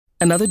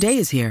Another day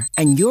is here,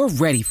 and you're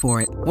ready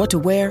for it. What to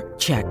wear?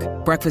 Check.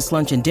 Breakfast,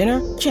 lunch, and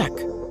dinner? Check.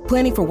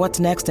 Planning for what's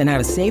next and how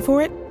to save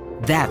for it?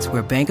 That's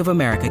where Bank of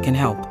America can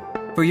help.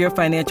 For your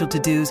financial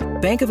to-dos,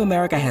 Bank of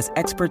America has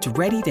experts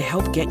ready to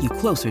help get you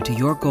closer to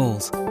your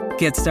goals.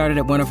 Get started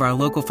at one of our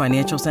local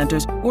financial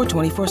centers or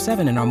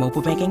 24/7 in our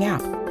mobile banking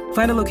app.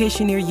 Find a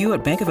location near you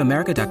at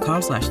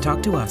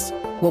bankofamerica.com/talktous.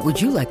 What would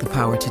you like the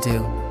power to do?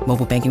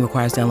 Mobile banking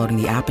requires downloading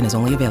the app and is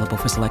only available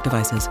for select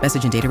devices.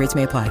 Message and data rates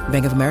may apply.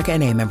 Bank of America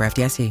N.A., member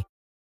FDIC.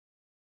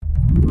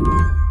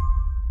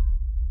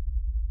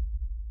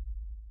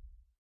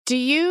 Do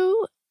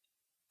you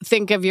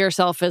think of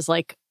yourself as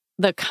like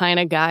the kind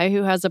of guy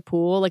who has a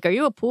pool? Like, are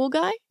you a pool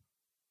guy?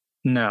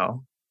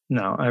 No,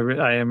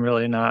 I am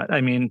really not.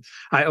 I mean,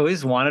 I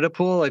always wanted a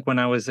pool. Like when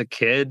I was a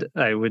kid,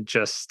 I would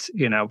just,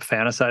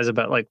 fantasize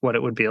about like what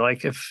it would be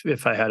like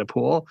if I had a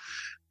pool.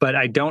 But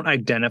I don't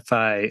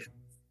identify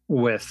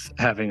with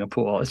having a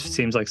pool. It just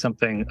seems like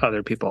something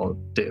other people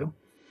do.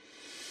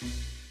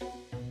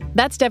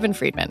 That's Devin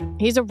Friedman.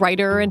 He's a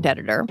writer and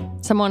editor,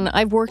 someone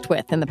I've worked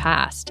with in the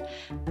past.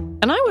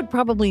 And I would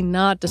probably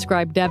not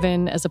describe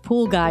Devin as a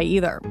pool guy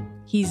either.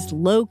 He's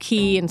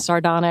low-key and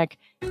sardonic,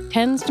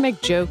 tends to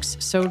make jokes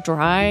so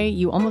dry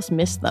you almost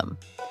miss them.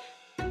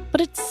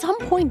 But at some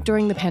point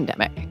during the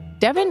pandemic,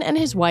 Devin and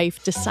his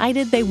wife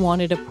decided they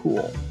wanted a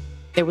pool.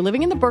 They were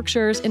living in the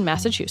Berkshires in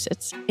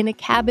Massachusetts, in a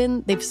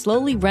cabin they've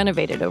slowly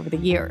renovated over the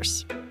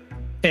years.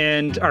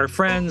 And our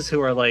friends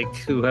who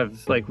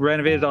have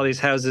renovated all these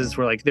houses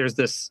were like,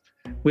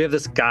 we have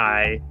this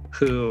guy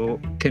who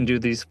can do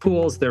these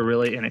pools. They're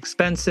really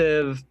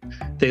inexpensive.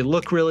 They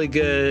look really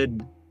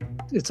good.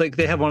 It's like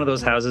they have one of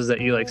those houses that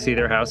you see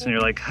their house and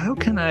you're like, how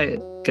can I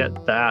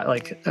get that?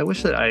 Like, I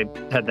wish that I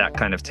had that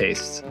kind of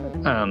taste.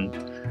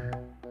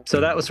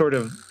 So that was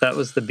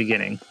the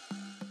beginning.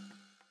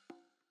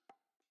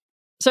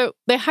 So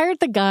they hired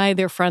the guy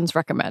their friends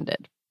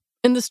recommended.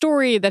 In the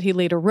story that he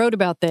later wrote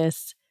about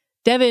this,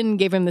 Devin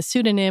gave him the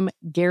pseudonym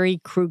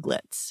Gary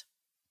Kruglitz.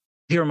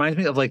 He reminds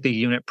me of the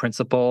unit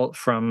principal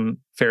from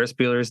Ferris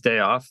Bueller's Day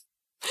Off.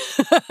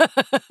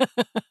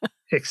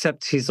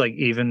 Except he's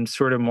even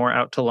sort of more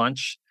out to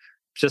lunch.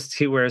 Just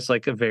he wears a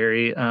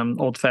very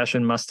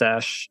old-fashioned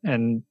mustache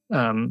and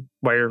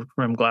wire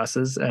rim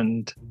glasses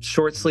and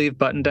short sleeve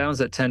button downs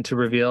that tend to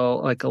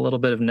reveal a little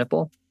bit of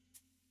nipple.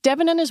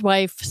 Devin and his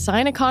wife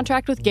sign a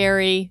contract with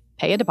Gary,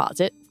 pay a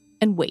deposit,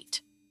 and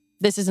wait.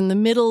 This is in the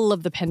middle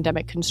of the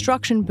pandemic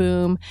construction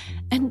boom,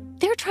 and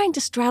they're trying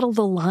to straddle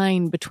the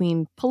line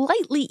between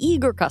politely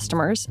eager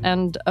customers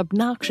and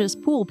obnoxious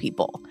pool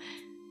people.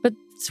 But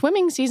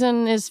swimming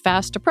season is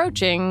fast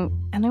approaching,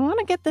 and they want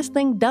to get this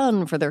thing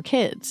done for their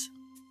kids.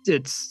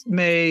 It's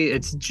May,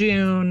 it's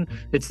June,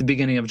 it's the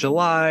beginning of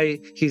July.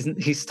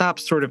 He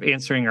stops sort of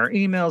answering our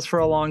emails for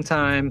a long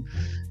time.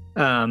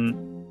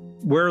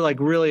 We're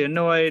really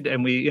annoyed,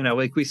 and we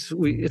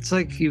it's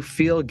like you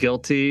feel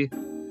guilty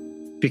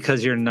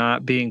because you're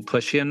not being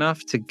pushy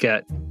enough to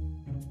get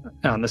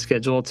on the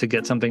schedule to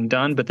get something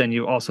done, but then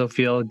you also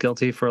feel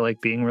guilty for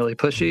being really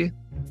pushy.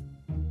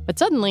 But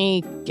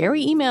suddenly,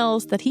 Gary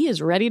emails that he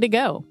is ready to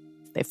go.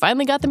 They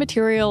finally got the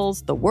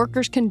materials, the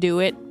workers can do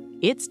it.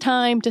 It's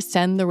time to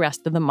send the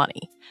rest of the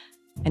money.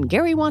 And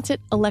Gary wants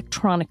it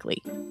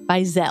electronically,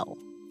 by Zelle.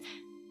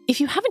 If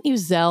you haven't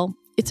used Zelle,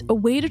 it's a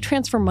way to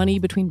transfer money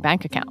between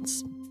bank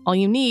accounts. All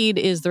you need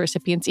is the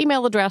recipient's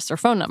email address or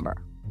phone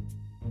number.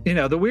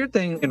 The weird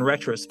thing in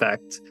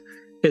retrospect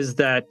is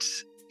that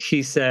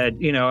he said,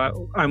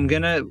 I'm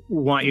going to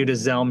want you to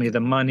Zelle me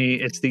the money.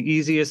 It's the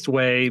easiest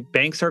way.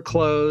 Banks are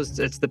closed.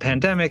 It's the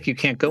pandemic. You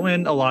can't go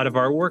in. A lot of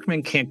our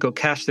workmen can't go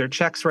cash their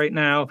checks right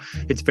now.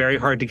 It's very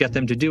hard to get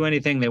them to do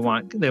anything. They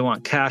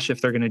want cash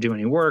if they're going to do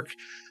any work.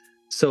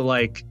 So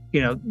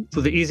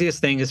the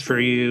easiest thing is for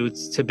you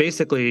to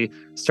basically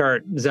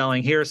start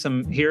Zelling. Here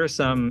are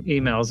some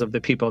emails of the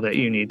people that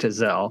you need to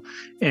Zelle.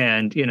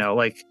 And,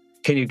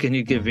 can you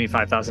give me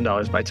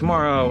 $5,000 by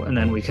tomorrow? And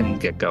then we can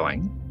get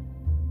going.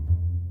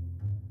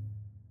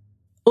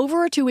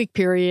 Over a 2-week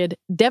period,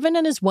 Devin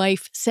and his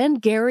wife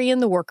send Gary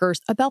and the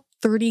workers about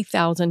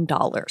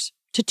 $30,000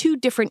 to 2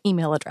 different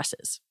email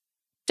addresses.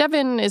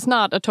 Devin is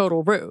not a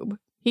total rube.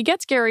 He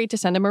gets Gary to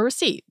send him a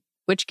receipt,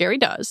 which Gary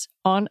does,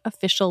 on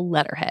official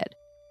letterhead.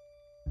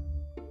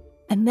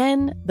 And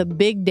then the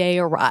big day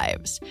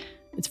arrives.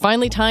 It's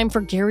finally time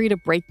for Gary to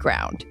break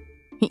ground.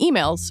 He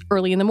emails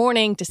early in the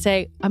morning to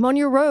say, I'm on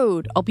your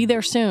road. I'll be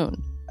there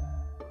soon.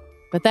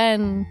 But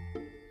then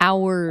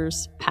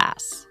hours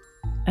pass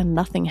and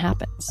nothing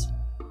happens.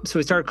 So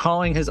we started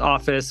calling his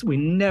office. We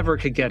never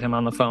could get him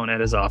on the phone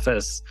at his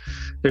office.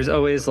 There's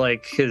always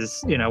his,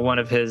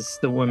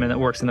 the women that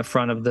works in the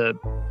front of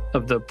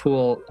the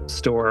pool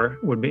store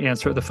would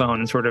answer the phone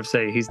and sort of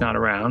say he's not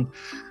around.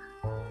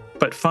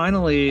 But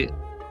finally,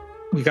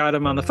 we got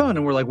him on the phone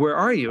and we're like, where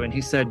are you? And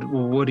he said,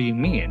 well, what do you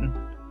mean?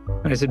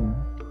 And I said,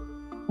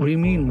 what do you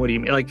mean? What do you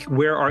mean?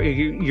 Where are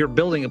you? You're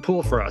building a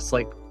pool for us.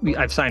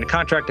 I've signed a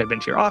contract. I've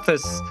been to your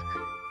office.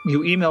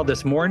 You emailed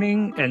this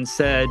morning and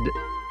said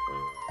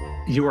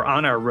you were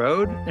on our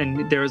road.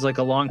 And there was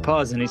a long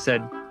pause. And he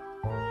said,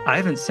 I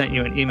haven't sent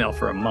you an email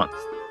for a month.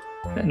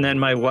 And then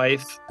my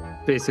wife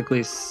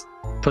basically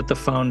put the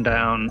phone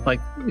down,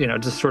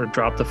 just sort of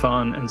dropped the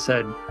phone and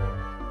said,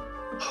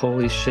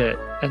 holy shit,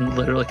 and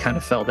literally kind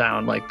of fell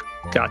down,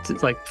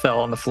 fell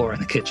on the floor in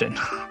the kitchen.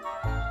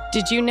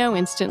 Did you know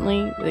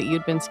instantly that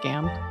you'd been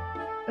scammed?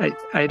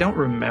 I don't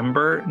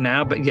remember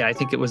now, but yeah, I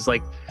think it was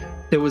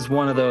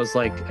one of those,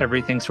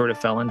 everything sort of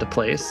fell into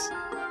place.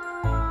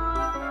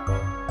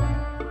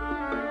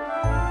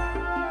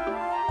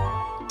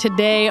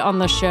 Today on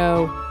the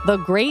show, the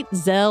great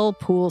Zelle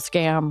pool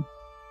scam.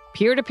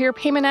 Peer-to-peer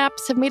payment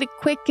apps have made it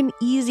quick and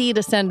easy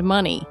to send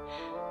money.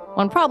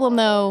 One problem,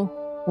 though,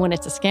 when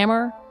it's a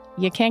scammer,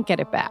 you can't get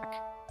it back.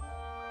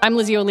 I'm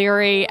Lizzie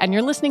O'Leary, and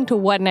you're listening to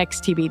What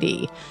Next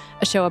TBD,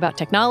 a show about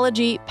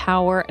technology,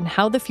 power, and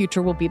how the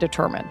future will be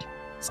determined.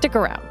 Stick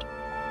around.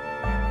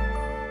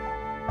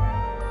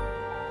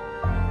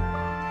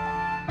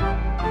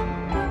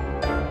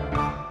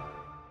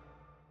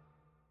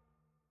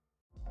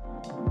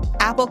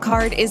 Apple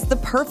Card is the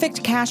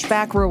perfect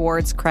cashback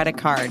rewards credit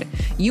card.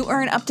 You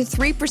earn up to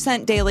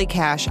 3% daily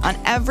cash on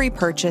every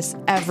purchase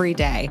every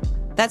day.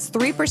 That's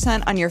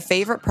 3% on your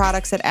favorite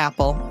products at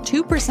Apple,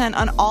 2%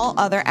 on all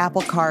other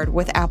Apple Card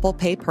with Apple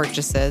Pay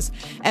purchases,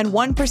 and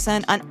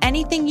 1% on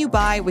anything you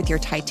buy with your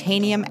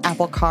titanium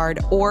Apple Card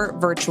or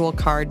virtual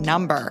card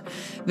number.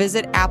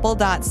 Visit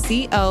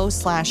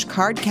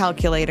apple.co/card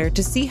calculator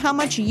to see how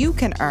much you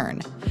can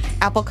earn.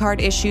 Apple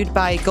Card issued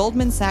by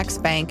Goldman Sachs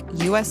Bank,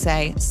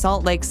 USA,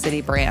 Salt Lake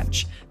City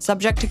branch.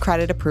 Subject to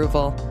credit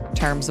approval.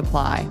 Terms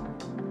apply.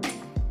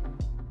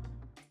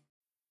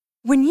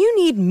 When you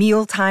need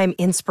mealtime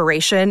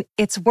inspiration,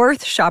 it's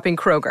worth shopping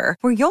Kroger,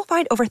 where you'll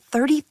find over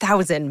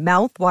 30,000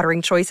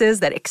 mouth-watering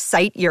choices that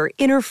excite your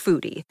inner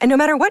foodie. And no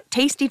matter what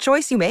tasty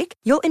choice you make,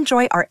 you'll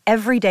enjoy our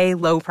everyday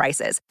low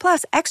prices,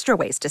 plus extra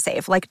ways to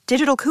save, like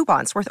digital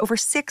coupons worth over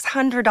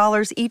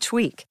 $600 each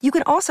week. You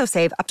can also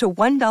save up to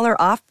 $1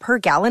 off per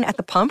gallon at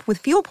the pump with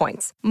fuel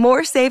points.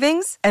 More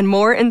savings and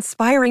more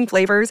inspiring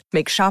flavors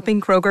make shopping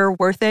Kroger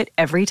worth it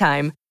every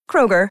time.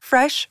 Kroger,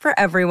 fresh for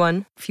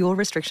everyone. Fuel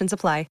restrictions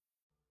apply.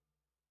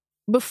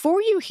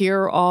 Before you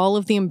hear all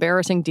of the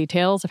embarrassing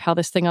details of how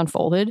this thing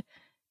unfolded,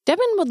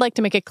 Devin would like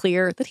to make it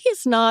clear that he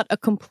is not a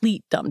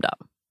complete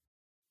dum-dum.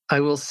 I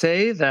will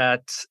say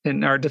that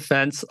in our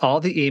defense, all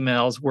the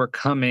emails were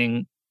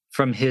coming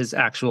from his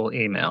actual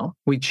email.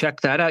 We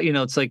checked that out.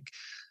 It's like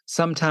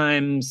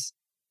sometimes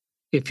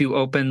if you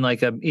open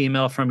an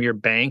email from your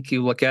bank,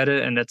 you look at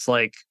it and it's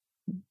like,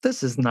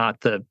 this is not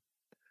the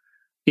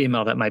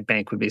email that my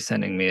bank would be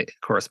sending me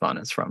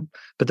correspondence from.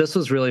 But this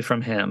was really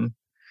from him.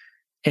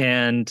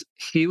 And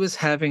he was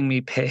having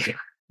me pay.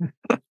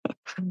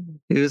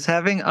 He was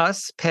having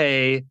us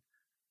pay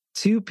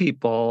two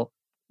people.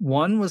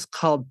 One was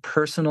called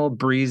Personal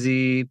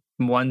Breezy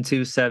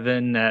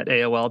 127 at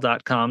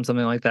AOL.com,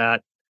 something like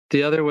that.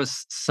 The other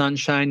was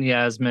Sunshine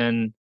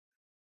Yasmin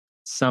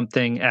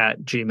something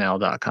at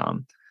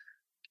gmail.com.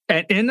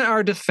 And in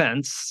our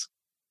defense,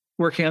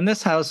 working on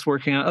this house,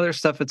 working on other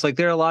stuff, it's like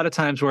there are a lot of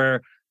times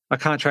where a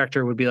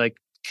contractor would be like,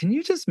 can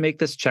you just make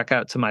this check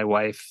out to my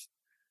wife?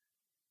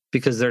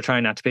 Because they're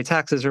trying not to pay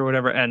taxes or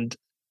whatever. And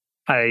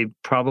I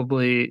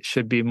probably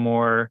should be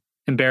more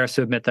embarrassed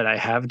to admit that I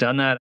have done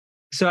that.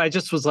 So I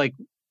just was like,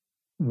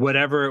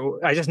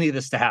 whatever, I just need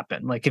this to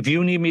happen. If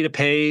you need me to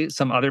pay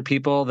some other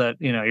people that,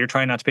 you're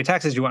trying not to pay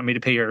taxes, you want me to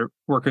pay your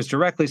workers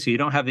directly so you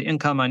don't have the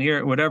income on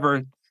your,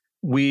 whatever,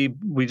 we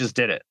just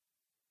did it.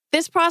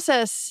 This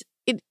process,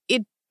 it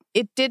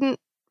didn't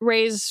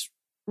raise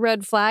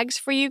red flags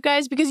for you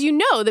guys, because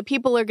that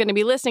people are going to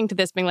be listening to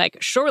this being like,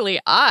 surely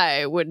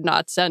I would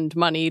not send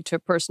money to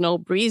Personal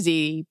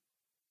Breezy,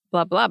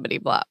 blah, blah, blah,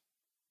 blah.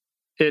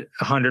 It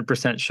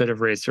 100% should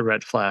have raised a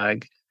red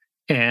flag.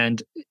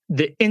 And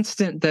the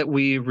instant that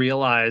we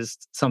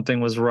realized something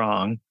was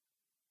wrong,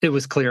 it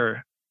was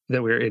clear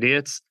that we were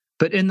idiots.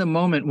 But in the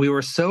moment, we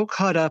were so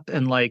caught up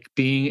in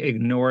being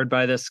ignored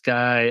by this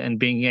guy and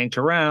being yanked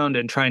around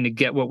and trying to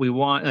get what we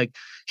want.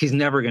 He's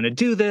never going to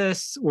do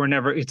this.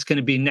 It's going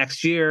to be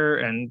next year.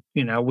 And,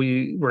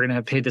 we're going to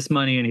have paid this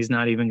money and he's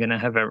not even going to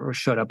have ever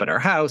showed up at our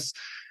house.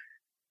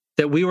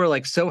 That we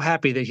were so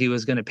happy that he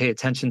was going to pay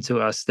attention to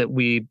us that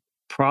we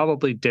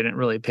probably didn't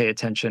really pay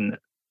attention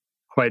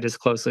quite as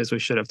closely as we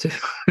should have to.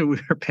 We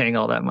were paying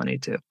all that money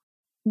to.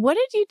 What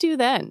did you do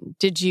then?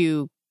 Did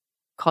you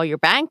call your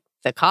bank?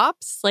 The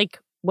cops?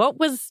 What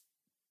was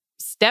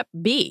step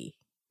B?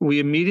 We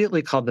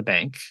immediately called the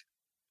bank,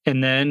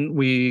 and then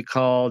we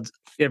called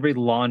every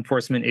law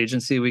enforcement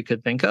agency we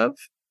could think of,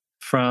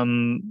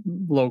 from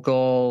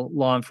local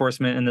law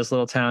enforcement in this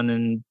little town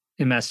in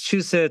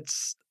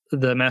Massachusetts,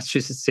 the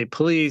Massachusetts State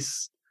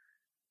Police,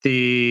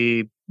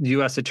 the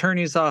U.S.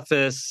 Attorney's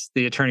Office,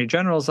 the Attorney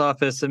General's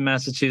Office in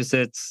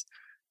Massachusetts,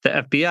 the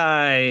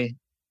FBI.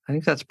 I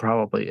think that's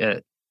probably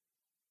it.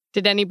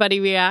 Did anybody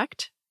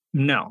react?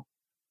 No.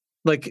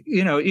 My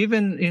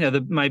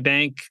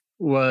bank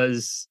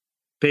was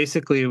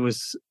basically, it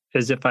was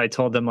as if I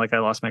told them I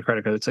lost my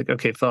credit card. It's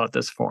okay, fill out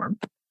this form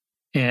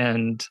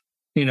and,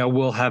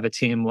 we'll have a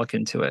team look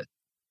into it.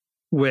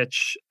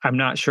 which I'm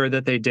not sure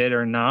that they did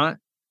or not,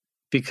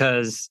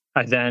 because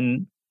I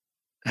then,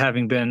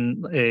 having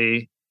been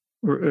a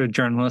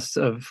journalist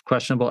of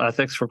questionable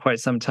ethics for quite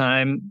some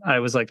time, I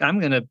was like, I'm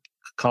going to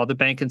call the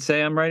bank and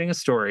say I'm writing a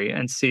story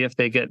and see if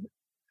they get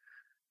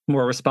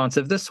more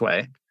responsive this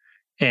way.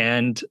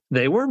 And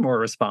they were more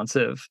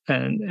responsive.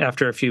 And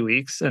after a few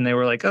weeks, and they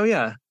were like, oh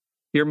yeah,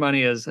 your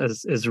money is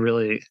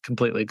really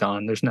completely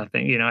gone. There's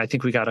nothing, I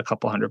think we got a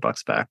couple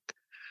 $100 back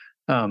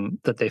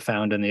that they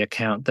found in the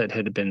account that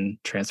had been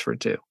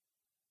transferred to.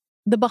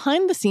 The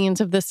behind the scenes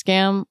of this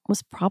scam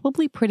was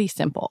probably pretty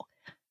simple.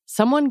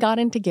 Someone got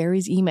into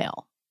Gary's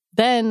email.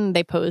 Then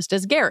they posed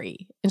as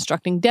Gary,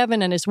 instructing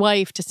Devin and his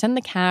wife to send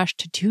the cash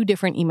to 2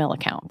 different email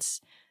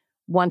accounts.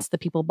 Once the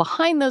people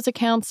behind those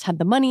accounts had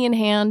the money in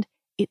hand,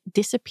 it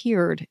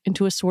disappeared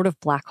into a sort of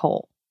black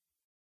hole.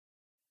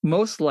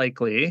 Most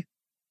likely,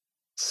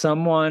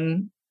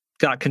 someone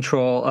got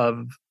control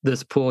of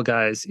this pool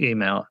guy's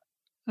email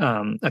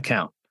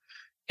account.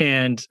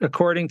 And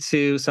according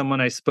to someone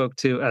I spoke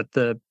to at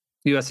the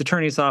U.S.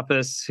 Attorney's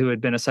Office, who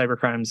had been a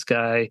cybercrimes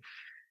guy,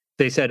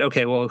 they said,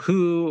 okay, well,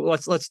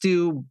 let's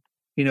do,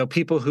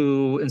 people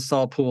who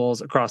install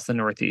pools across the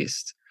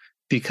Northeast,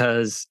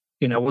 because,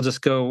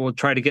 we'll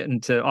try to get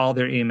into all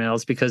their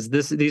emails, because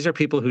these are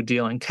people who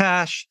deal in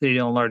cash, they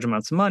deal in large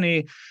amounts of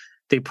money.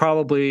 They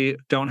probably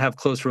don't have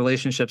close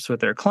relationships with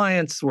their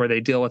clients where they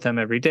deal with them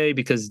every day,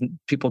 because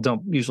people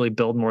don't usually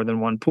build more than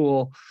one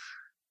pool.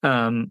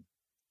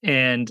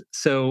 And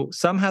so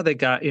somehow they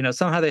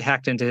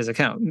hacked into his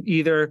account,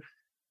 either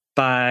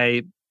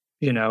by,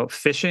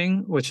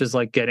 phishing, which is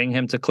like getting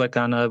him to click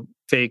on a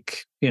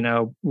fake,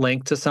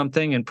 link to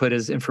something and put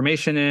his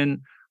information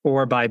in,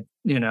 or by,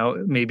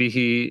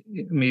 maybe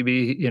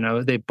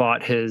they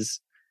bought his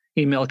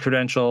email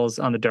credentials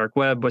on the dark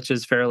web, which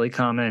is fairly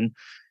common.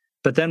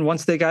 But then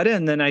once they got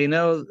in, then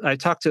I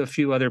talked to a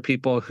few other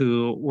people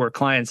who were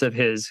clients of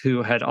his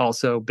who had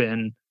also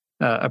been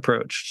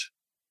approached.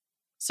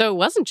 So it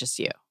wasn't just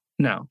you.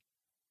 No.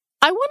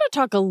 I want to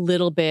talk a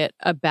little bit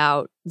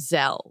about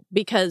Zelle,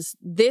 because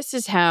this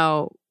is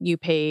how you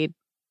paid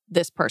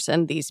this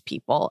person, these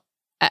people.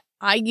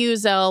 I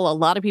use Zelle. A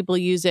lot of people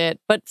use it.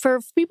 But for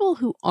people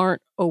who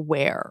aren't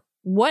aware,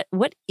 what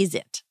is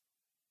it?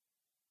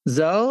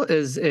 Zelle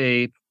is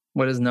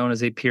what is known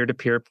as a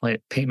peer-to-peer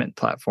payment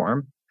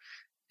platform.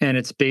 And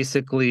it's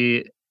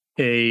basically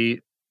a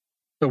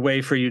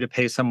way for you to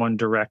pay someone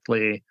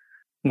directly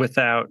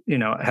without,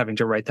 having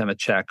to write them a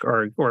check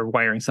or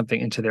wiring something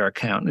into their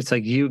account. It's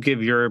like you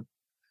give your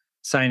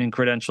sign-in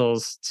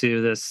credentials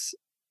to this,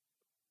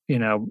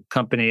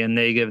 company, and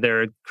they give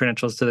their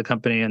credentials to the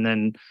company, and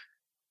then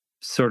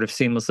sort of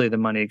seamlessly the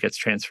money gets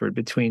transferred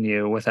between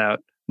you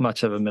without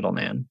much of a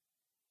middleman.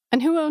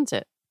 And who owns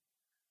it?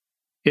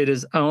 It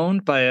is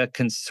owned by a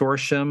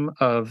consortium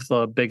of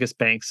the biggest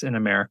banks in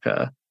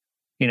America,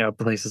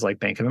 places like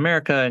Bank of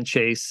America and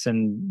Chase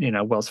and,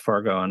 Wells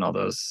Fargo and all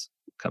those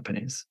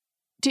companies.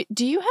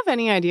 Do you have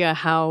any idea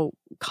how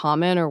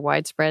common or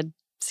widespread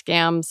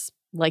scams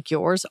like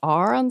yours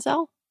are on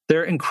Zelle?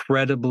 They're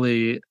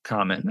incredibly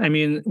common. I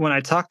mean, when I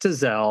talked to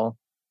Zelle,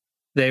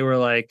 they were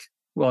like,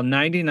 well,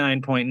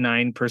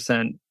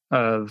 99.9%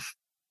 of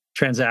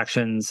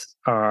transactions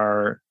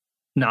are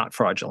not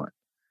fraudulent.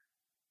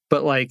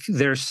 But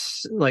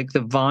there's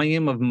the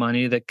volume of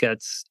money that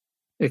gets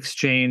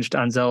exchanged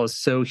on Zelle is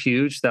so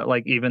huge that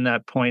even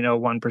that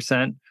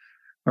 0.01%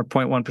 or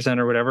 0.1%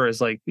 or whatever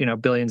is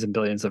billions and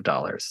billions of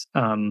dollars.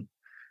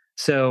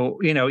 So,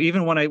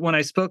 even when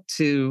I spoke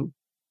to,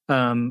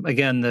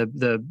 again,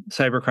 the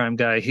cybercrime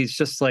guy, he's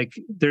just like,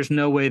 there's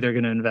no way they're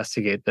going to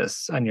investigate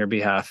this on your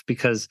behalf,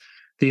 because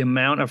the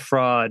amount of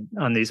fraud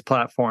on these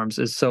platforms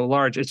is so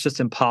large. It's just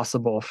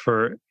impossible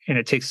and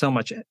it takes so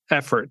much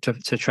effort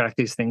to track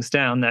these things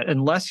down, that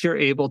unless you're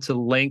able to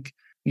link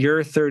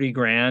your 30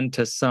 grand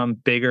to some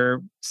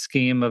bigger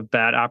scheme of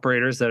bad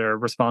operators that are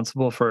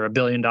responsible for $1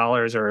 billion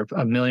or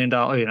 $1 million,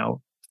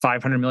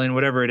 500 million,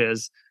 whatever it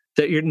is,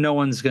 that no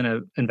one's going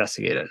to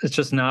investigate it. It's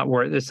just not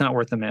worth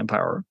the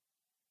manpower.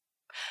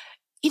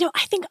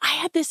 I think I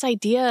had this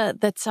idea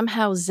that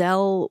somehow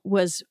Zelle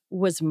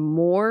was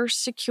more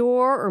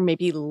secure or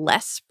maybe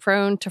less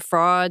prone to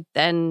fraud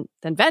than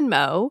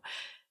Venmo,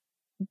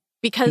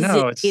 because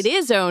it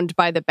is owned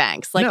by the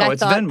banks.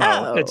 It's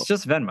Venmo. It's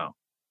just Venmo.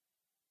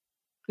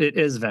 It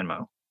is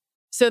Venmo.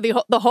 So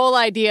the whole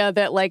idea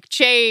that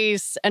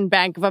Chase and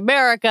Bank of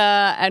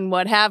America and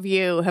what have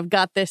you have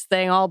got this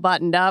thing all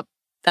buttoned up,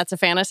 that's a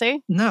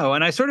fantasy? No,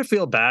 and I sort of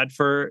feel bad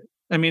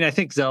I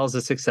think Zelle is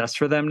a success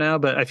for them now,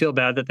 but I feel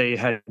bad that they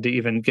had to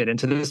even get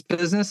into this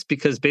business,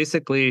 because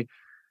basically,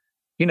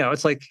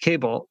 it's like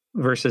cable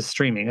versus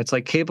streaming. It's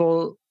like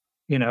cable,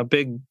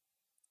 big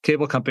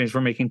cable companies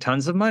were making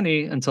tons of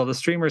money until the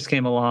streamers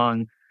came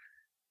along,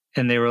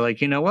 and they were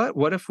like,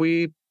 what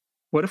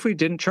if we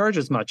didn't charge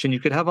as much and you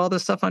could have all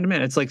this stuff on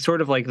demand? It's sort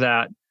of like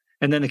that.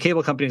 And then the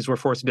cable companies were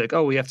forced to be like,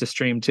 oh, we have to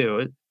stream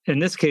too. In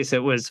this case,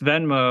 it was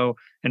Venmo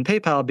and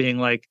PayPal being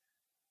like,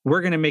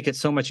 we're going to make it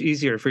so much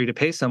easier for you to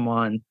pay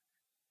someone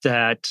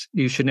that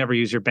you should never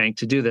use your bank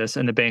to do this.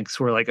 And the banks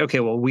were like, okay,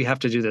 well, we have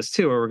to do this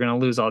too, or we're going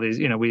to lose all these,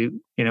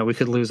 we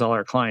could lose all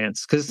our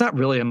clients, because it's not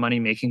really a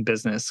money-making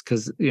business,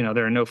 because,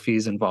 there are no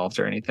fees involved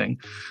or anything.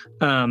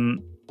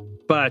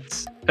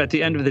 But at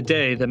the end of the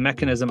day, the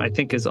mechanism, I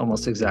think, is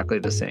almost exactly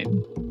the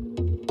same.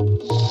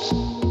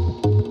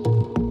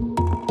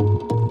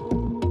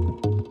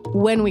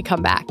 When we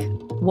come back,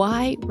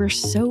 why we're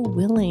so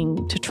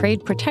willing to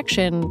trade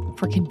protection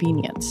for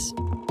convenience.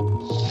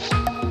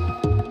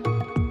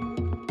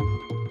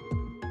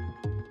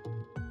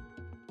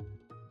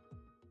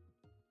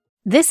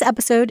 This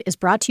episode is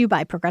brought to you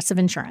by Progressive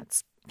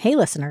Insurance. Hey,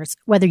 listeners,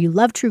 whether you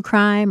love true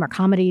crime or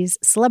comedies,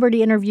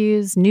 celebrity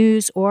interviews,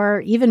 news,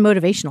 or even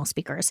motivational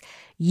speakers,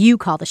 you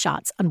call the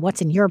shots on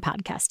what's in your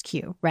podcast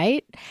queue,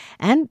 right?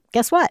 And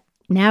guess what?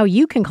 Now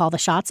you can call the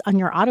shots on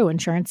your auto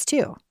insurance,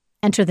 too.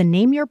 Enter the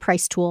Name Your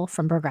Price tool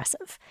from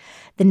Progressive.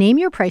 The Name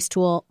Your Price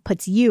tool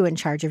puts you in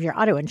charge of your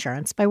auto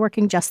insurance by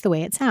working just the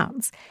way it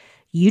sounds.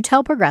 You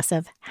tell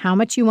Progressive how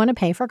much you want to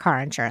pay for car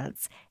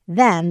insurance.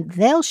 Then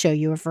they'll show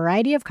you a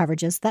variety of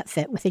coverages that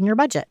fit within your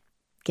budget,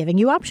 giving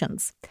you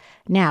options.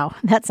 Now,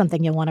 that's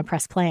something you'll want to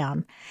press play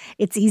on.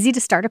 It's easy to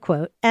start a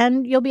quote,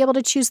 and you'll be able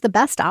to choose the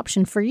best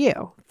option for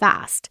you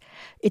fast.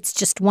 It's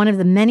just one of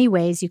the many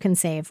ways you can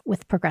save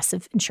with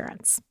Progressive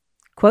Insurance.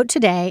 Quote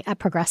today at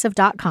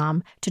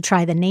Progressive.com to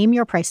try the Name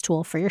Your Price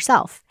tool for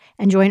yourself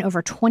and join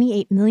over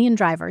 28 million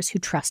drivers who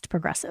trust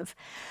Progressive.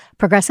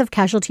 Progressive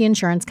Casualty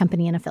Insurance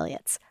Company and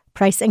Affiliates.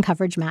 Price and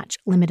coverage match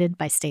limited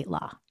by state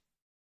law.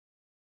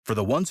 For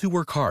the ones who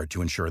work hard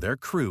to ensure their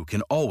crew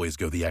can always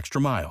go the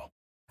extra mile,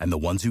 and the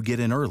ones who get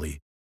in early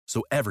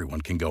so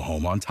everyone can go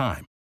home on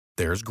time,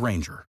 there's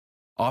Grainger,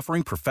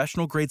 offering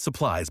professional-grade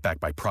supplies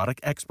backed by product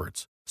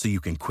experts so you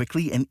can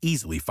quickly and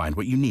easily find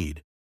what you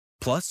need.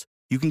 Plus,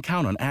 you can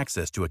count on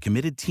access to a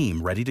committed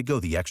team ready to go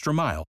the extra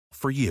mile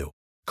for you.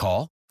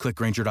 Call, click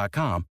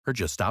Grainger.com, or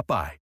just stop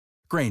by.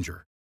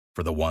 Grainger,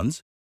 for the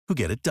ones who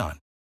get it done.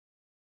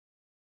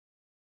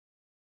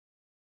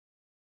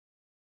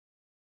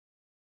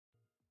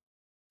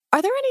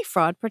 Are there any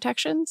fraud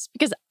protections?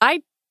 Because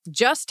I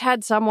just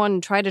had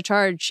someone try to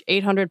charge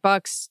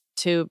 $800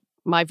 to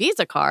my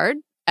Visa card,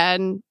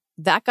 and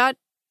that got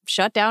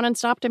shut down and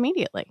stopped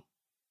immediately.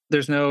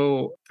 There's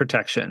no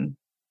protection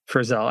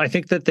for Zelle. I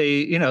think that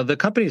the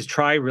companies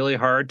try really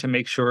hard to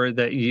make sure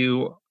that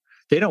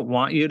they don't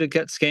want you to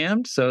get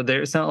scammed. So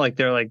it's not like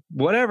they're like,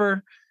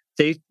 whatever.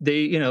 They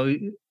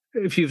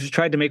if you've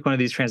tried to make one of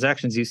these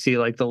transactions, you see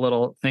like the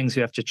little things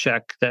you have to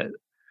check that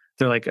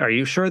they're like, are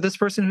you sure this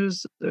person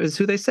is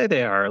who they say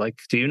they are? Like,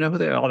 do you know who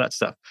they are? All that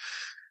stuff.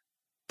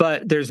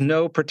 But there's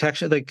no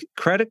protection. Like,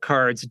 credit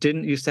cards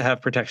didn't used to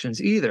have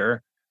protections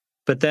either.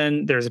 But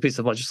then there's a piece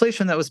of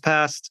legislation that was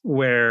passed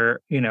where,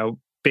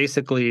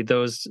 basically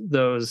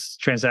those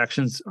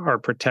transactions are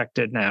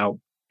protected now.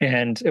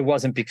 And it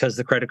wasn't because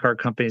the credit card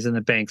companies and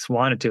the banks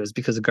wanted to, it was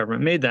because the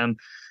government made them.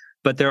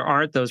 But there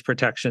aren't those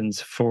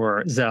protections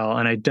for Zelle.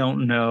 And I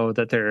don't know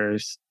that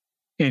there's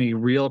any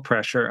real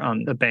pressure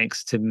on the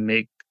banks to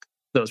make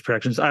those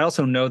protections. I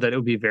also know that it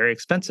would be very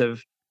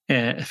expensive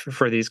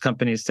for these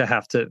companies to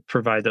have to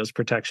provide those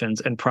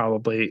protections, and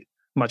probably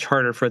much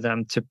harder for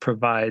them to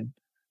provide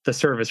the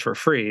service for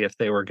free if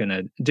they were going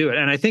to do it.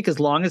 And I think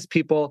as long as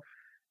people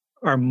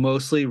are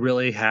mostly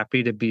really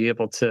happy to be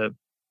able to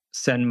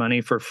send money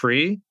for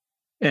free,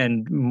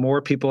 and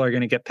more people are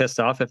going to get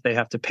pissed off if they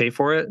have to pay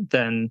for it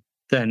than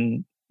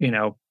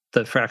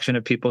the fraction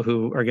of people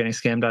who are getting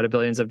scammed out of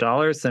billions of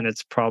dollars, then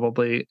it's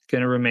probably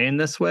going to remain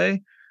this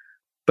way.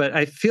 But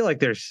I feel like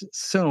there's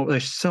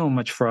so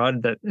much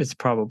fraud that it's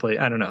probably,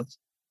 I don't know,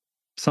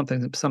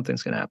 something's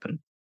going to happen.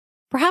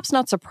 Perhaps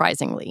not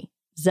surprisingly,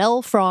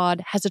 Zelle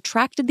fraud has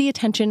attracted the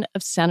attention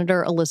of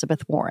Senator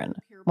Elizabeth Warren,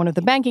 one of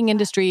the banking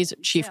industry's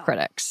chief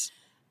critics.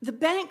 The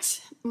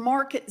banks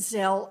market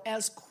Zelle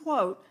as,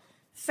 quote,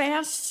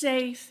 fast,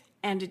 safe,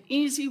 and an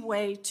easy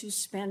way to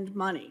spend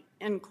money,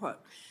 end quote.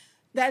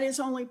 That is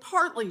only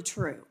partly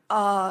true.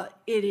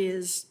 It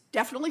is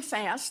definitely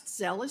fast.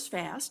 Zelle is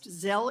fast.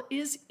 Zelle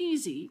is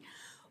easy.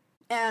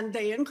 And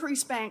they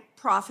increase bank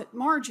profit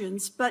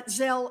margins, but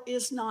Zelle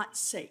is not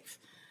safe.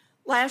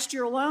 Last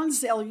year alone,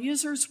 Zelle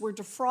users were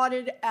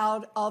defrauded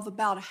out of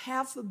about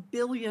 $500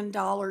 million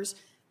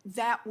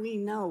that we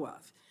know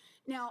of.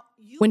 Now,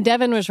 when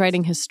Devin was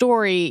writing his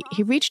story,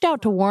 he reached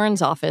out to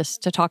Warren's office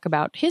to talk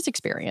about his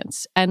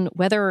experience and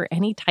whether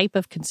any type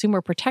of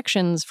consumer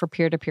protections for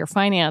peer-to-peer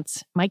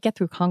finance might get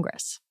through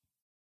Congress.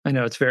 I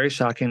know it's very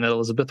shocking that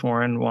Elizabeth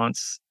Warren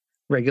wants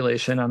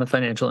regulation on the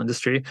financial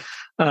industry.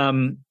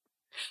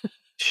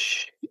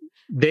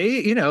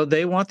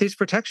 They want these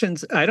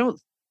protections. I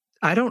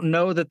don't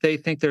know that they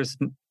think there's,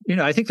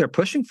 I think they're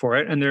pushing for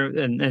it,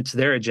 and it's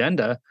their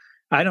agenda.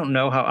 I don't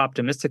know how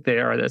optimistic they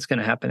are that's going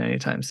to happen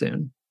anytime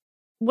soon.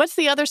 What's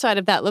the other side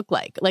of that look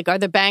like? Like, are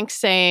the banks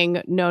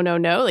saying no, no,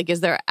 no? Like,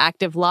 is there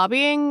active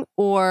lobbying,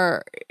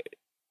 or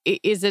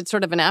is it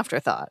sort of an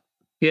afterthought?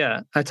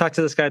 Yeah. I talked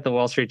to this guy at the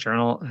Wall Street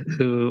Journal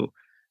who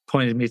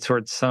pointed me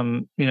towards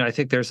some, I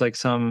think there's like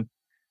some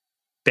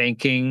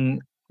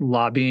banking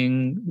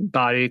lobbying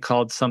body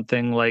called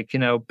something like,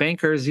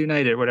 Bankers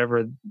United,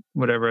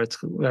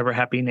 whatever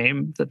happy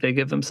name that they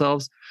give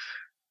themselves,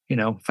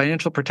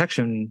 Financial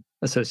Protection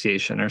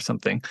Association or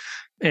something.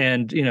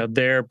 And,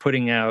 they're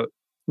putting out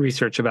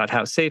research about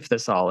how safe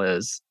this all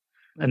is.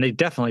 And they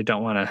definitely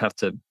don't want to have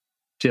to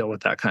deal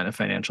with that kind of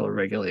financial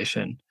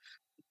regulation.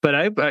 But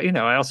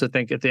I also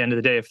think at the end of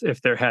the day,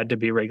 if there had to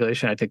be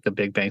regulation, I think the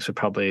big banks would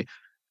probably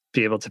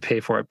be able to pay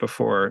for it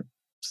before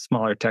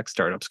smaller tech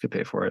startups could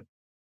pay for it.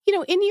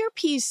 In your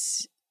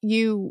piece,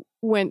 you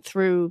went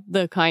through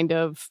the kind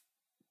of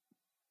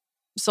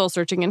soul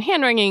searching and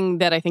hand wringing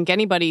that I think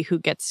anybody who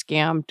gets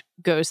scammed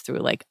goes through.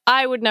 Like,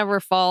 I would never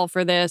fall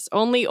for this.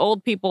 Only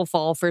old people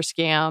fall for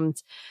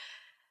scams.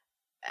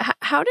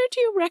 How did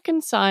you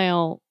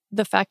reconcile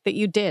the fact that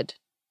you did?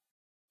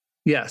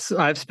 Yes,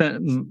 I've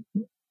spent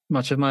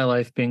much of my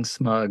life being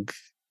smug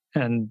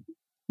and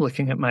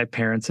looking at my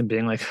parents and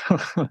being like,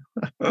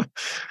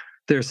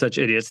 they're such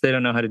idiots. They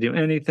don't know how to do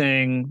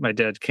anything. My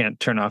dad can't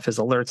turn off his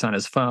alerts on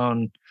his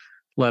phone,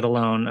 let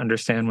alone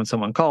understand when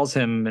someone calls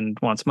him and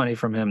wants money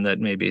from him that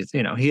maybe,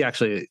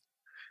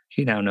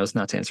 he now knows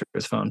not to answer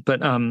his phone.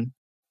 But,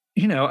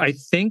 I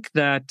think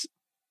that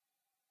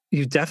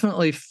you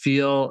definitely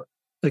feel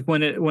like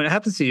when it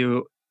happens to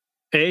you,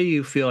 A,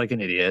 you feel like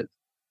an idiot.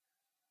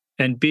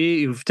 And B,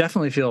 you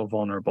definitely feel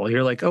vulnerable.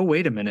 You're like, oh,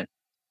 wait a minute.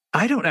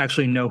 I don't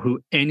actually know who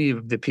any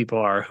of the people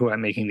are who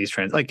I'm making these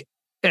trends. Like,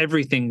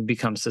 everything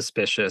becomes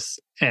suspicious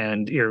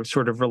and you're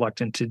sort of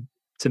reluctant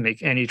to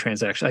make any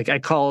transaction. Like, I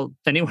call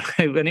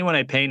anyone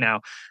I pay now,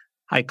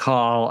 I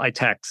call, I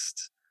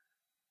text,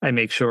 I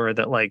make sure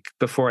that like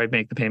before I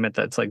make the payment,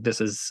 that's like,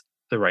 this is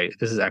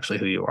actually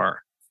who you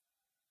are.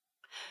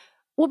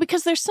 Well,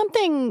 because there's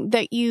something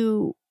that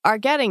you are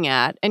getting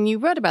at, and you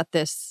wrote about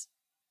this,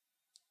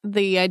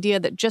 the idea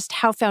that just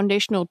how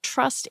foundational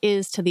trust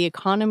is to the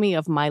economy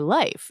of my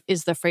life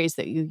is the phrase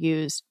that you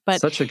used. But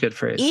such a good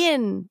phrase.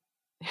 In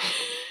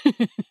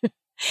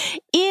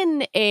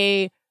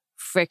a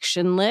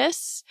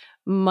frictionless,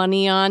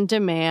 money on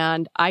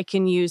demand, I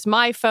can use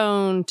my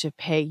phone to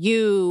pay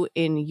you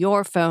in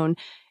your phone.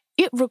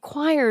 It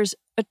requires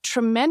a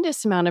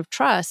tremendous amount of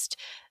trust.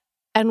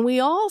 And we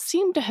all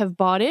seem to have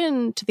bought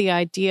into the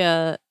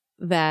idea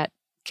that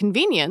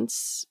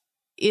convenience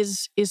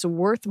is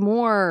worth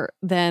more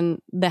than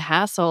the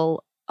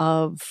hassle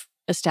of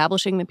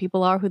establishing that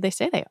people are who they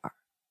say they are.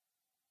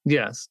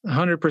 Yes,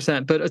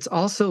 100%. But it's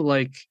also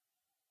like,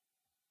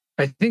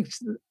 I think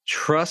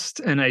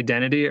trust and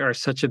identity are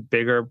such a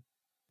bigger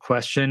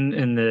question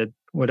in the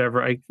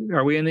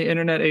are we in the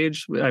internet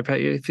age?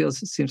 It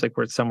seems like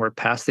we're somewhere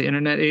past the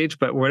internet age,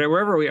 but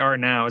wherever we are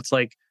now, it's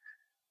like,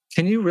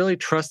 can you really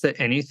trust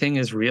that anything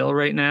is real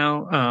right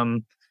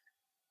now?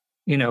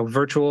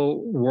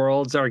 Virtual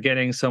worlds are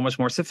getting so much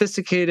more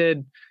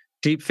sophisticated.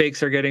 Deep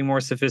fakes are getting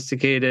more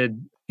sophisticated.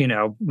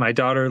 My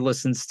daughter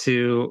listens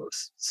to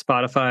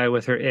Spotify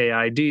with her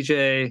AI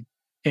DJ,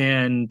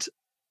 and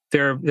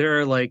there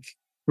are like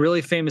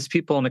really famous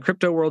people in the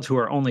crypto world who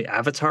are only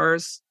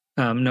avatars.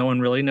 No one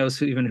really knows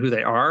who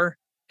they are.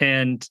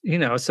 And,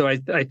 so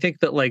I think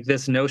that like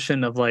this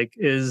notion of like,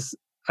 is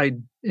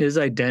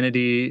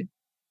identity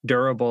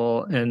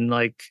durable and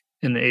like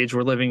in the age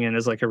we're living in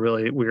is like a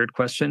really weird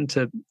question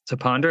to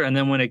ponder. And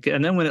then when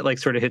it like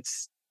sort of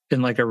hits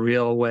in like a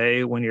real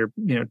way, when you're,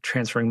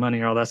 transferring money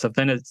and all that stuff,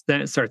 then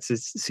it starts to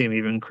seem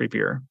even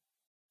creepier.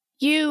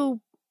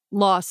 You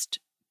lost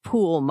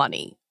pool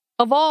money.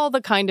 Of all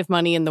the kind of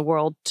money in the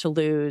world to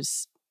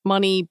lose,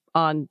 money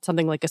on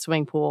something like a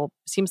swimming pool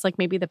seems like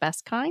maybe the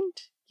best kind.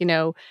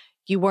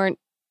 You weren't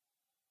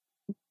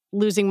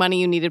losing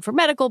money you needed for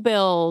medical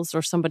bills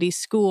or somebody's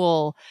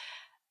school.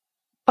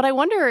 But I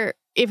wonder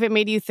if it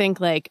made you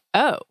think like,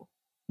 oh,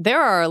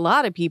 there are a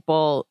lot of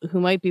people who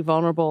might be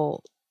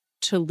vulnerable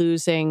to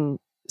losing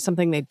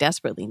something they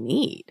desperately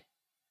need.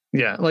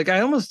 Yeah, like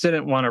I almost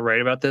didn't want to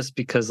write about this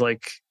because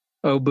like,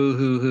 oh,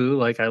 boo-hoo-hoo,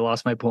 like I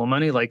lost my pool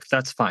money. Like,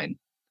 that's fine.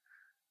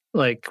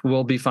 Like,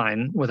 we'll be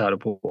fine without a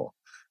pool.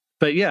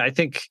 But yeah, I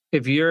think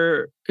if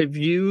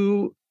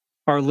you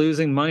are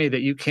losing money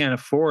that you can't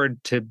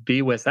afford to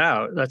be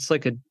without, that's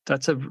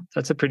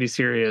a pretty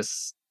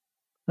serious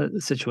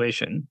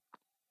situation.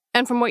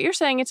 And from what you're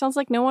saying, it sounds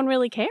like no one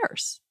really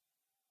cares.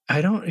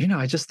 I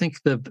just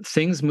think the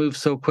things move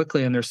so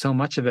quickly and there's so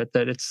much of it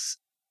that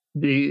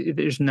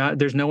there's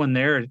no one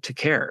there to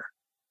care.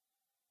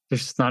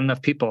 There's just not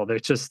enough people.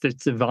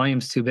 The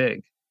volume's too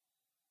big.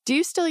 Do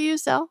you still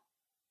use Zelle?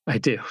 I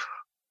do.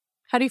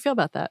 How do you feel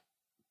about that?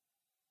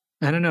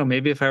 I don't know.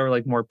 Maybe if I were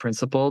like more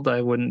principled,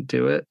 I wouldn't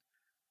do it.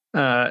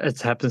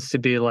 It happens to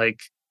be like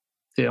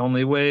the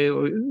only way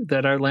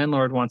that our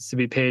landlord wants to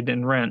be paid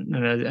in rent.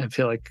 And I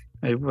feel like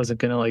I wasn't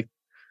going to like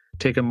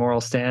take a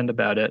moral stand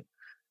about it.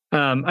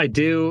 I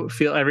do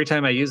feel every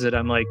time I use it,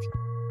 I'm like,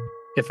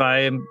 if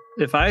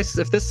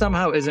this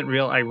somehow isn't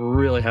real, I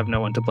really have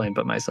no one to blame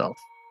but myself.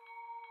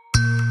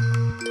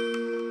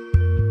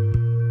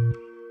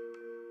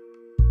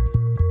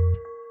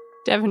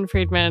 Devin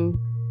Friedman,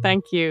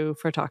 thank you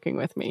for talking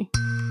with me.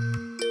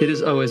 It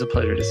is always a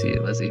pleasure to see you,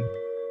 Lizzie.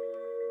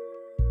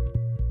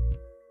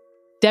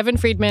 Devin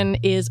Friedman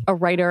is a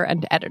writer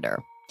and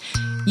editor.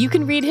 You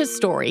can read his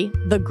story,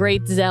 The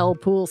Great Zelle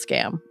Pool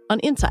Scam,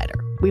 on Insider.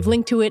 We've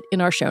linked to it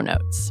in our show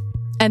notes.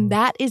 And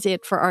that is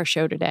it for our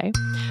show today.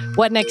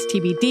 What Next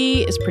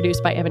TBD is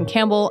produced by Evan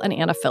Campbell and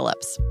Anna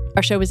Phillips.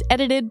 Our show is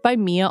edited by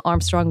Mia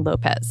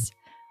Armstrong-Lopez.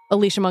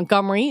 Alicia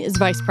Montgomery is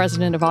vice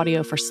president of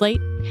audio for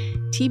Slate.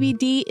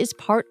 TBD is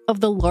part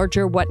of the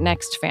larger What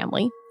Next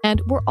family,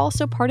 and we're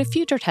also part of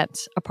Future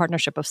Tense, a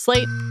partnership of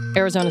Slate,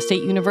 Arizona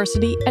State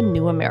University, and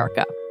New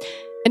America.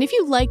 And if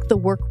you like the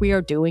work we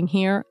are doing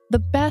here, the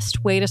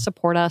best way to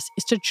support us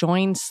is to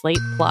join Slate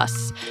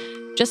Plus.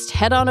 Just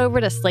head on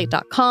over to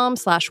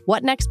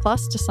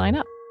slate.com/whatnextplus to sign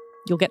up.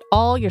 You'll get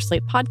all your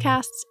Slate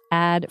podcasts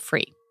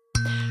ad-free.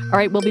 All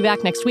right, we'll be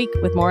back next week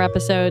with more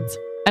episodes.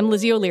 I'm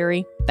Lizzie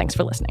O'Leary. Thanks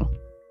for listening.